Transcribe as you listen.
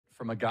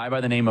from a guy by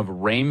the name of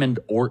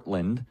Raymond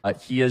Ortland.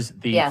 He is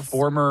the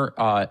former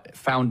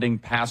founding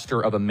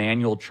pastor of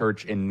Emmanuel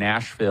Church in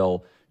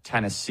Nashville,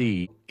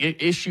 Tennessee.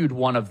 It issued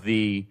one of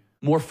the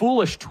more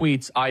foolish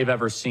tweets I've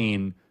ever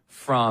seen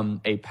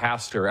from a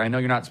pastor. I know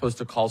you're not supposed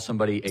to call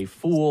somebody a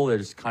fool.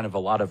 There's kind of a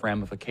lot of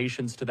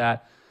ramifications to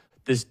that.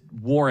 This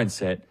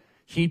warrants it.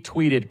 He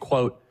tweeted,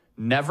 quote,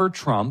 "Never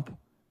Trump,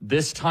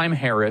 this time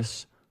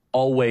Harris,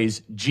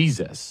 always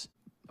Jesus."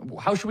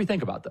 How should we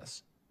think about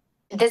this?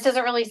 This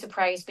doesn't really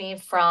surprise me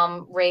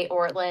from Ray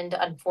Ortland.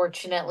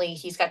 Unfortunately,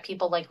 he's got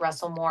people like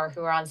Russell Moore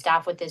who are on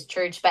staff with this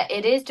church, but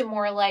it is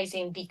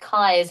demoralizing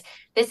because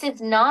this is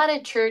not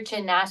a church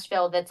in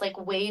Nashville that's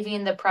like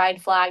waving the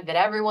pride flag that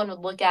everyone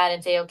would look at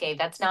and say, okay,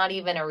 that's not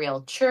even a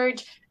real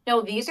church.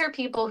 No, these are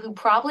people who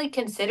probably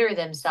consider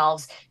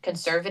themselves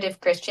conservative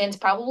Christians,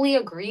 probably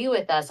agree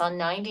with us on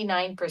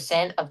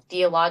 99% of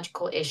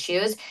theological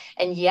issues.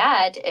 And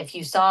yet, if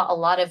you saw a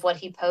lot of what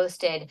he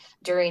posted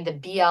during the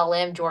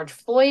BLM George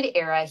Floyd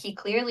era, he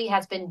clearly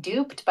has been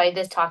duped by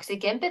this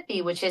toxic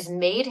empathy, which has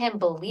made him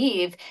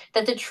believe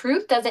that the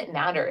truth doesn't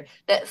matter,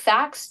 that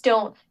facts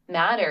don't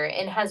matter,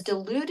 and has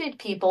deluded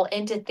people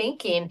into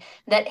thinking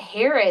that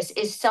Harris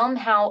is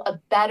somehow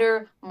a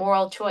better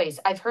moral choice.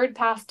 I've heard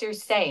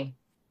pastors say,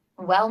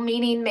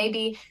 well-meaning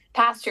maybe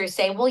pastors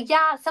say, well,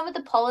 yeah, some of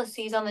the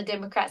policies on the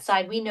Democrat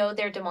side, we know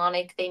they're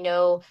demonic. We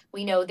know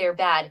they're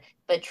bad.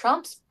 But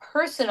Trump's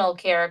personal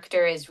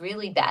character is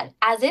really bad,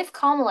 as if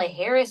Kamala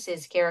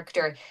Harris's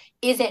character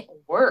isn't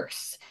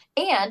worse.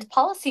 And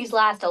policies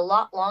last a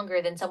lot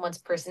longer than someone's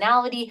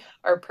personality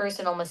or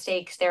personal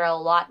mistakes. There are a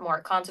lot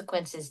more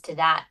consequences to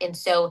that. And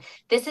so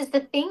this is the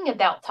thing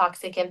about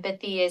toxic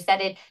empathy, is that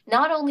it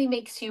not only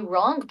makes you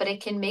wrong, but it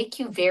can make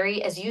you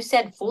very, as you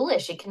said,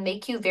 foolish. It can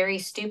make you very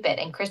stupid.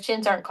 And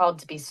Christians aren't called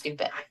to be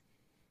stupid.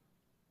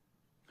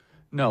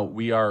 No,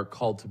 we are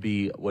called to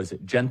be,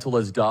 gentle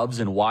as doves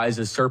and wise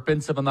as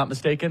serpents, if I'm not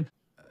mistaken.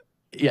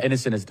 Yeah,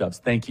 innocent as doves.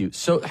 Thank you.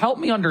 So help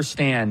me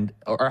understand,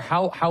 or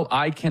how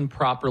I can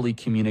properly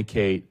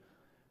communicate,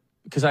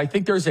 because I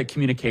think there's a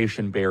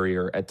communication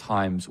barrier at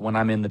times when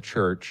I'm in the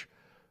church,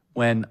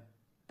 when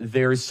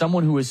there's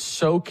someone who is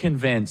so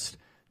convinced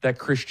that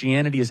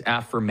Christianity is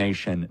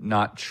affirmation,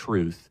 not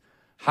truth.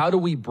 How do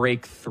we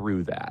break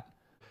through that?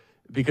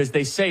 Because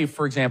they say,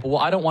 for example,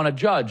 well, I don't want to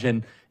judge.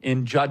 And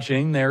in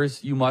judging,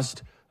 you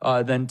must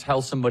then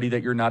tell somebody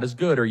that you're not as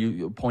good, or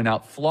you point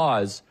out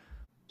flaws.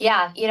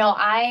 Yeah,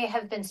 I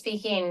have been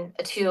speaking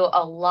to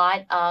a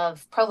lot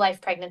of pro-life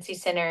pregnancy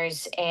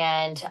centers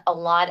and a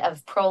lot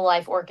of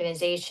pro-life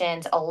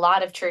organizations, a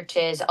lot of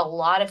churches, a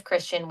lot of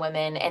Christian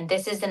women. And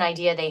this is an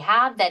idea they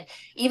have, that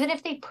even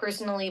if they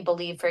personally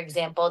believe, for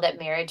example, that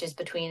marriage is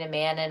between a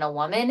man and a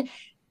woman,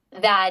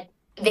 that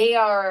they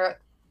are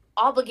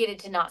obligated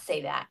to not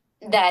say that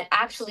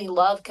actually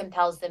love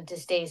compels them to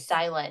stay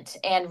silent.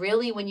 And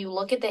really, when you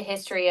look at the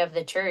history of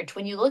the church,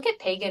 when you look at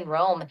pagan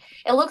Rome,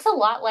 it looks a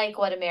lot like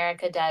what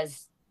America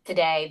does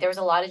today. There was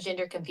a lot of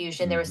gender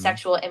confusion. There was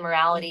sexual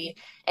immorality,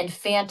 and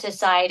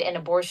fanticide and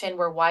abortion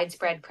were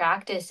widespread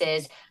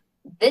practices.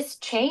 This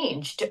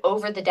changed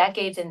over the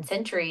decades and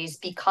centuries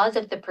because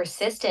of the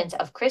persistence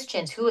of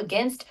Christians who,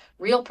 against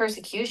real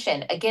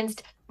persecution,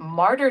 against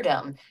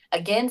martyrdom,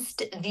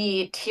 against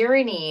the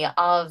tyranny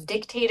of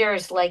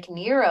dictators like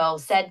Nero,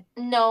 said,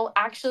 no,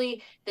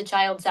 actually, the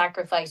child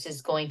sacrifice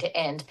is going to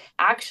end.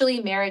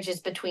 Actually, marriage is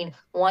between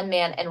one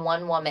man and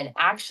one woman.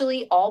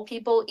 Actually, all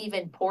people,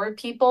 even poor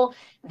people,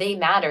 they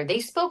matter. They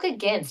spoke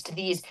against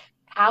these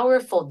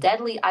powerful,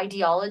 deadly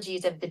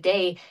ideologies of the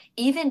day,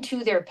 even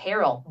to their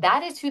peril.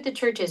 That is who the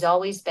church has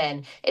always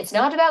been. It's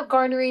not about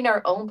garnering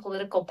our own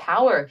political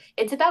power.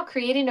 It's about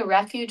creating a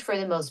refuge for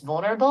the most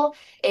vulnerable.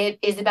 It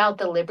is about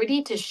the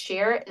liberty to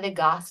share the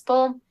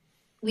gospel.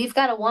 We've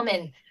got a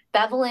woman,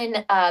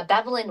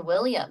 Bevelyn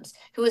Williams,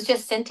 who was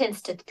just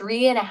sentenced to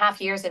 3.5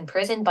 years in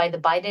prison by the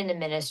Biden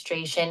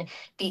administration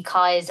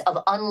because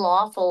of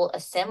unlawful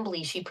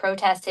assembly. She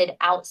protested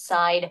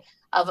outside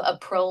of a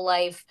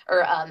pro-life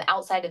or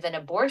outside of an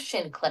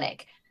abortion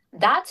clinic.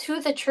 That's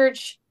who the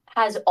church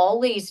has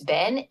always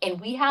been, and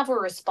we have a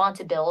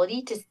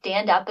responsibility to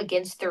stand up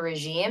against the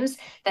regimes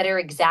that are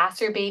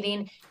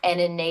exacerbating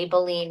and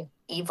enabling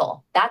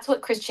evil. That's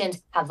what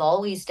Christians have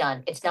always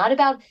done. It's not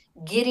about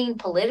getting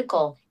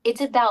political.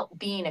 It's about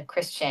being a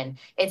Christian.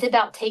 It's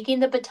about taking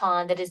the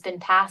baton that has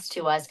been passed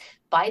to us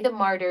by the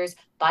martyrs,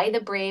 by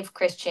the brave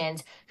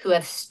Christians who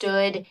have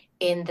stood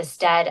in the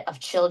stead of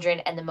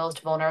children and the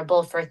most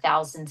vulnerable for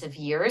thousands of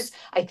years.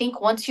 I think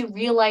once you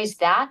realize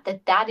that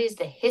is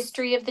the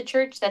history of the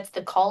church, that's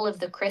the call of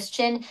the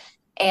Christian,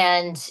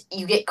 and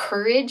you get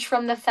courage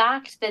from the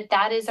fact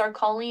that is our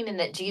calling and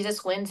that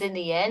Jesus wins in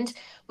the end,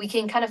 we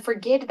can kind of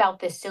forget about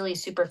this silly,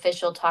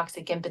 superficial,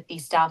 toxic empathy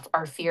stuff,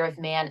 our fear of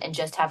man, and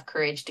just have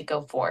courage to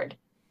go forward.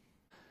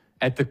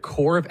 At the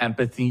core of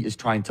empathy is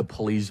trying to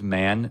please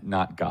man,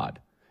 not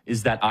God.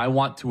 Is that I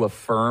want to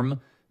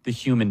affirm the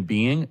human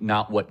being,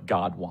 not what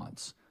God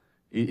wants.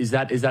 Is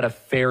that a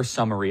fair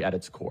summary at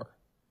its core?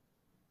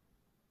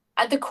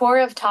 At the core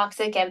of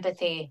toxic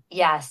empathy,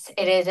 yes,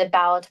 it is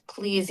about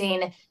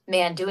pleasing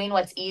man, doing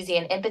what's easy.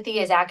 And empathy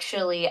is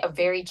actually a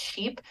very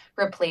cheap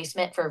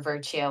replacement for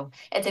virtue.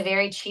 It's a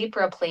very cheap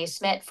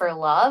replacement for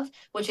love,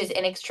 which is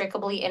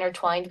inextricably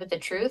intertwined with the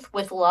truth.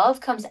 With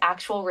love comes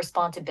actual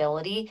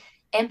responsibility.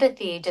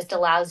 Empathy just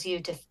allows you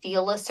to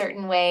feel a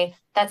certain way.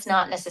 That's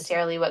not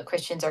necessarily what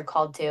Christians are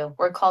called to.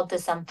 We're called to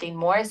something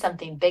more,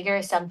 something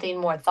bigger, something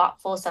more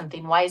thoughtful,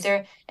 something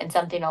wiser, and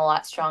something a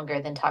lot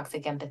stronger than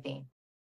toxic empathy.